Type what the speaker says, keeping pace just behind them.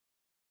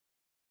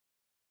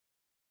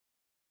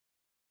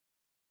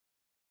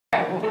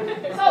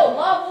So,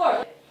 law of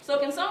war. So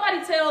can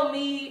somebody tell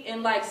me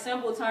in like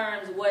simple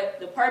terms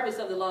what the purpose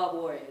of the law of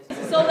war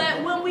is? So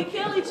that when we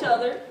kill each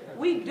other,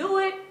 we do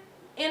it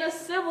in a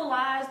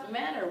civilized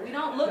manner. We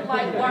don't look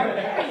like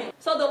barbarians.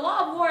 So the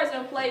law of war is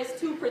in place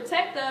to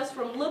protect us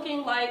from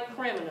looking like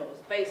criminals,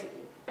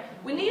 basically.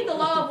 We need the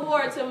law of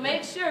war to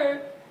make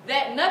sure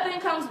that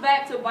nothing comes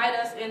back to bite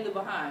us in the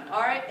behind,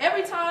 all right?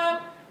 Every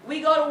time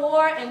we go to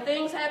war and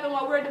things happen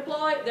while we're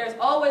deployed, there's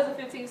always a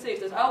 15-6.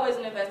 There's always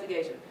an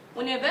investigation.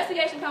 When the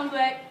investigation comes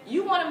back,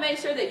 you want to make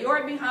sure that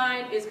your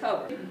behind is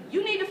covered.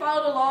 You need to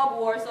follow the law of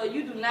war so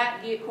you do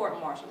not get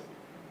court-martialed.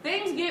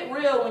 Things get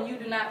real when you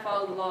do not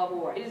follow the law of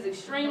war. It is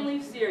extremely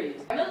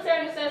serious.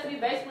 Military necessity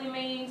basically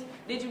means,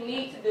 did you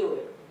need to do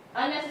it?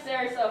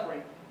 Unnecessary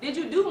suffering. Did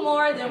you do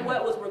more than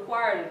what was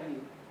required of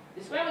you?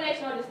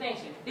 Discrimination or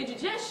distinction. Did you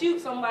just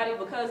shoot somebody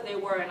because they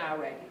were an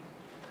Iraqi?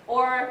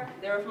 Or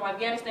they were from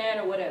Afghanistan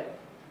or whatever?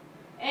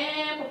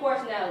 And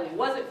proportionality.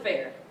 Was it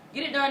fair?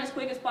 Get it done as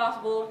quick as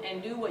possible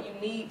and do what you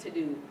need to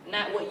do.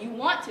 Not what you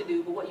want to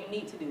do, but what you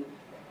need to do.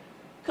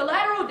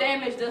 Collateral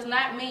damage does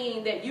not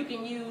mean that you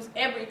can use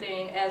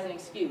everything as an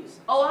excuse.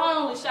 Oh, I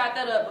only shot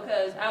that up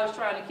because I was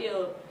trying to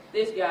kill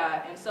this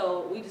guy, and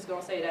so we just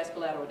gonna say that's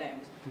collateral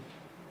damage.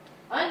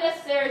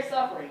 Unnecessary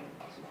suffering.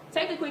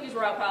 Take the quickest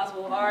route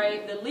possible, all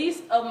right? The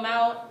least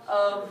amount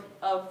of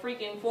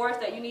freaking force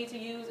that you need to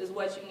use is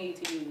what you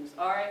need to use,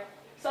 all right?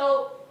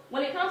 So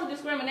when it comes to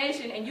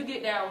discrimination and you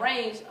get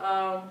downrange,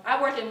 I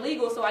work in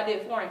legal, so I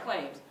did foreign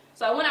claims.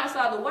 So I went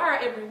outside the wire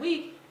every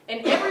week,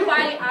 and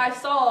everybody I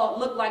saw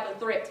looked like a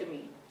threat to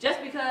me,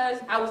 just because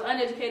I was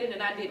uneducated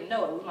and I didn't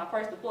know it. It was my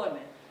first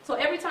deployment. So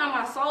every time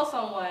I saw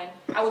someone,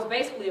 I was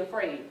basically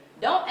afraid.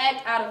 Don't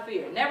act out of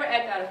fear. Never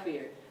act out of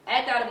fear.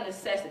 Act out of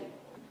necessity.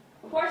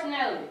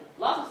 Proportionality.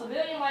 Loss of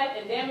civilian life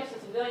and damage to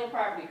civilian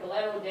property,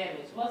 collateral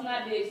damage, must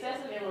not be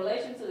excessive in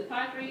relation to the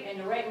concrete and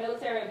direct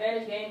military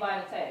advantage gained by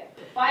an attack.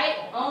 Fight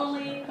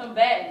only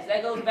combatants.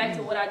 That goes back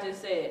to what I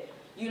just said.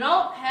 You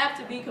don't have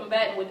to be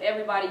combatant with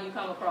everybody you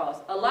come across.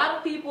 A lot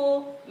of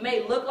people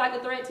may look like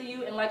a threat to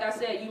you, and like I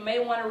said, you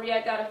may want to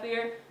react out of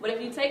fear, but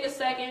if you take a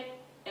second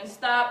and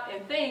stop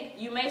and think,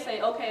 you may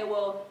say, okay,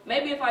 well,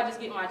 maybe if I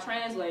just get my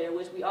translator,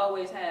 which we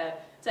always have,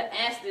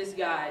 to ask this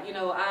guy, you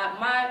know,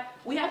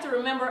 we have to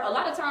remember, a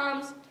lot of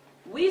times,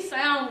 we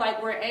sound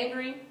like we're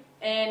angry,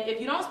 and if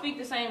you don't speak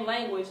the same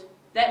language,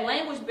 that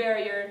language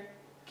barrier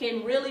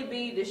can really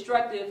be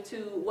destructive to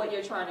what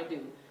you're trying to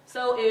do.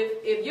 So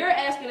if you're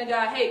asking a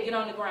guy, hey, get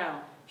on the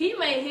ground, he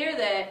may hear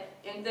that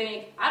and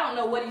think, I don't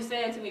know what he's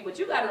saying to me, but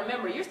you got to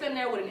remember, you're sitting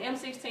there with an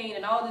M16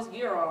 and all this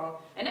gear on,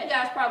 and that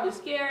guy's probably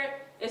scared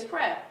as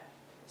crap.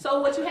 So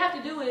what you have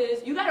to do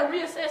is, you got to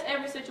reassess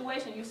every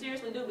situation, you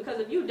seriously do, because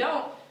if you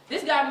don't,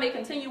 this guy may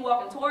continue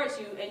walking towards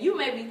you, and you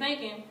may be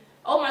thinking,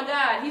 oh my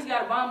God, he's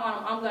got a bomb on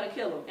him, I'm going to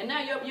kill him. And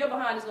now your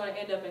behind is going to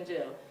end up in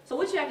jail. So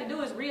what you have to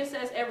do is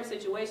reassess every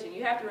situation.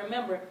 You have to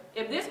remember,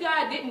 if this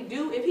guy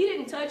if he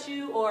didn't touch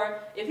you, or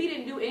if he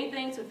didn't do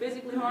anything to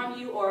physically harm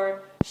you,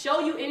 or show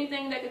you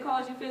anything that could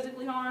cause you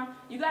physically harm,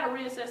 you got to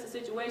reassess the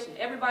situation.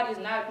 Everybody is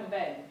not a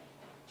combatant.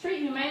 Treat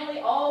humanely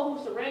all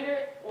who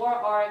surrendered or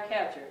are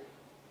captured.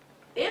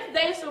 If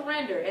they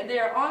surrender and they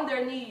are on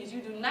their knees,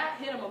 you do not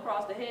hit them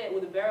across the head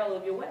with the barrel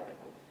of your weapon.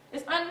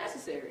 It's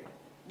unnecessary.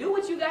 Do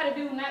what you got to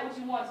do, not what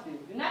you want to do.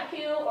 Do not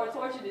kill or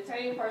torture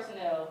detained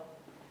personnel.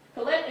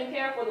 Collect and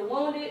care for the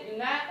wounded. Do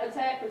not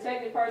attack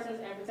protected persons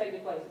and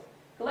protected places.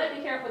 Collect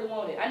and care for the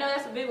wounded. I know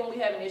that's a big one we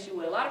have an issue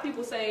with. A lot of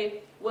people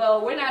say,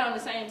 well, we're not on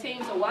the same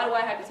team, so why do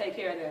I have to take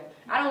care of them?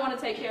 I don't want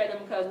to take care of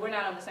them because we're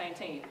not on the same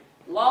team.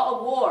 Law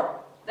of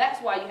war.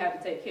 That's why you have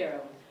to take care of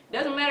them.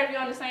 Doesn't matter if you're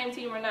on the same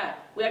team or not.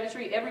 We have to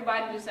treat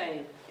everybody the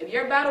same. If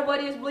your battle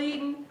buddy is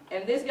bleeding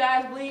and this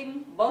guy's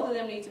bleeding, both of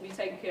them need to be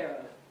taken care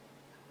of.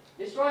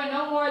 Destroy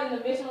no more than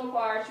the mission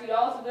requires. Treat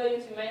all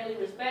civilians humanely.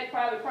 Respect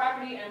private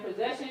property and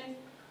possessions.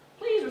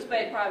 Please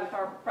respect private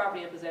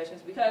property and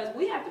possessions, because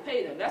we have to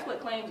pay them. That's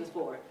what claims is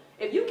for.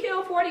 If you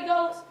kill 40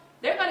 goats,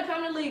 they're going to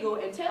come to legal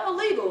and tell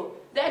legal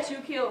that you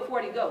killed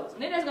 40 goats.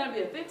 And then there's going to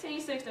be a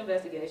 15-6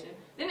 investigation.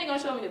 Then they're going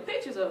to show me the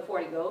pictures of the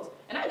 40 goats.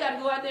 And I got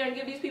to go out there and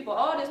give these people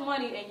all this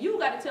money, and you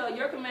got to tell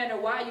your commander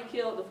why you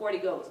killed the 40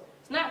 goats.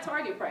 It's not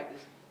target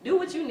practice. Do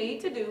what you need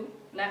to do,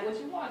 not what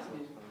you want to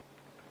do.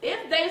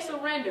 If they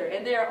surrender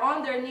and they are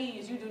on their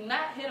knees, you do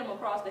not hit them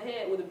across the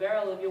head with the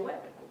barrel of your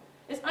weapon.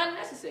 It's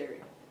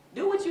unnecessary.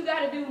 Do what you got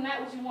to do,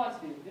 not what you want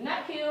to do. Do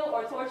not kill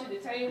or torture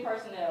detained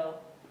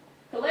personnel.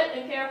 Collect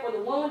and care for the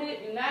wounded.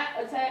 Do not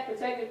attack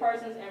protected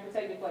persons and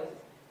protected places.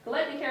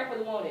 Collect and care for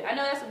the wounded. I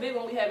know that's a big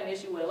one we have an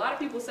issue with. A lot of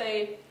people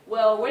say,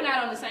 well, we're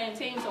not on the same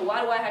team, so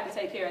why do I have to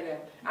take care of them?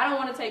 I don't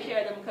want to take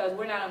care of them because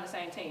we're not on the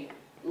same team.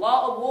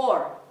 Law of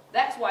war.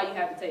 That's why you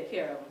have to take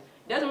care of them.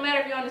 Doesn't matter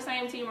if you're on the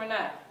same team or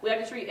not. We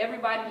have to treat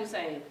everybody the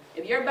same.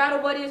 If your battle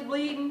buddy is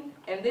bleeding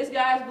and this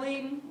guy's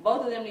bleeding,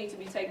 both of them need to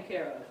be taken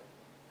care of.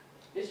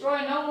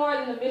 Destroy no more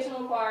than the mission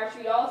requires.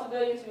 Treat all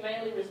civilians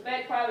humanely.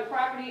 Respect private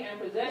property and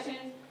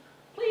possessions.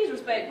 Please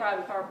respect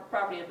private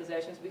property and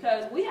possessions,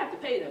 because we have to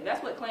pay them.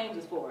 That's what claims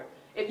is for.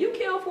 If you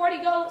kill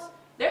 40 goats,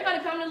 they're going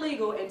to come to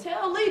legal and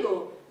tell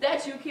legal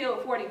that you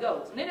killed 40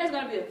 goats. And then there's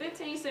going to be a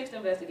 15-6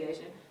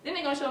 investigation. Then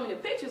they're going to show me the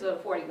pictures of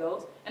the 40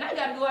 goats. And I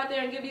got to go out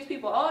there and give these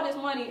people all this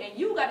money, and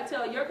you got to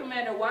tell your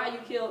commander why you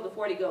killed the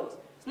 40 goats.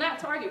 It's not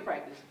target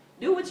practice.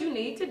 Do what you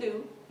need to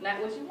do,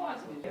 not what you want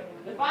to do.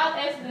 The 5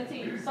 S's and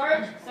T's: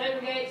 search,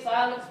 segregate,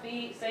 silence,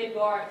 speed,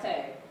 safeguard,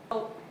 tag.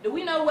 So, do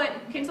we know what,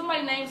 can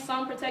somebody name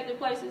some protected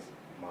places?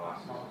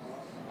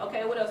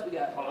 Okay, what else we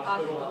got?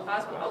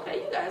 Hospital.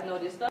 Okay, you guys know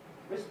this stuff.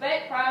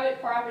 Respect private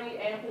property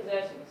and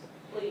possessions.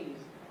 Please.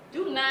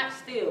 Do not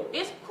steal.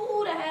 It's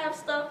cool to have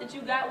stuff that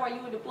you got while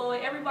you were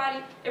deployed.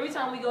 Every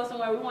time we go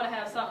somewhere, we want to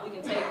have something we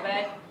can take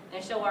back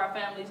and show our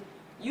families.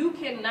 You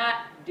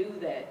cannot do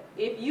that.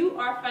 If you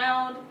are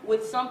found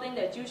with something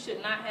that you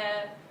should not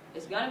have,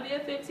 it's going to be a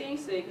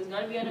 15-6, it's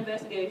going to be an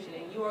investigation,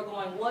 and you are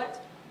going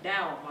what?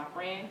 Down, my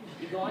friend.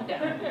 You're going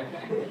down.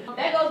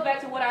 That goes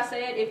back to what I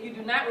said. If you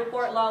do not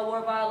report law or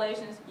war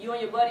violations, you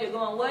and your buddy are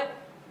going what?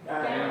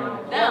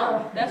 Down.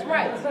 Down. That's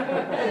right.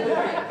 That's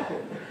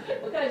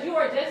right. Because you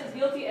are just as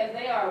guilty as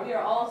they are. We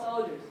are all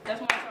soldiers.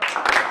 That's my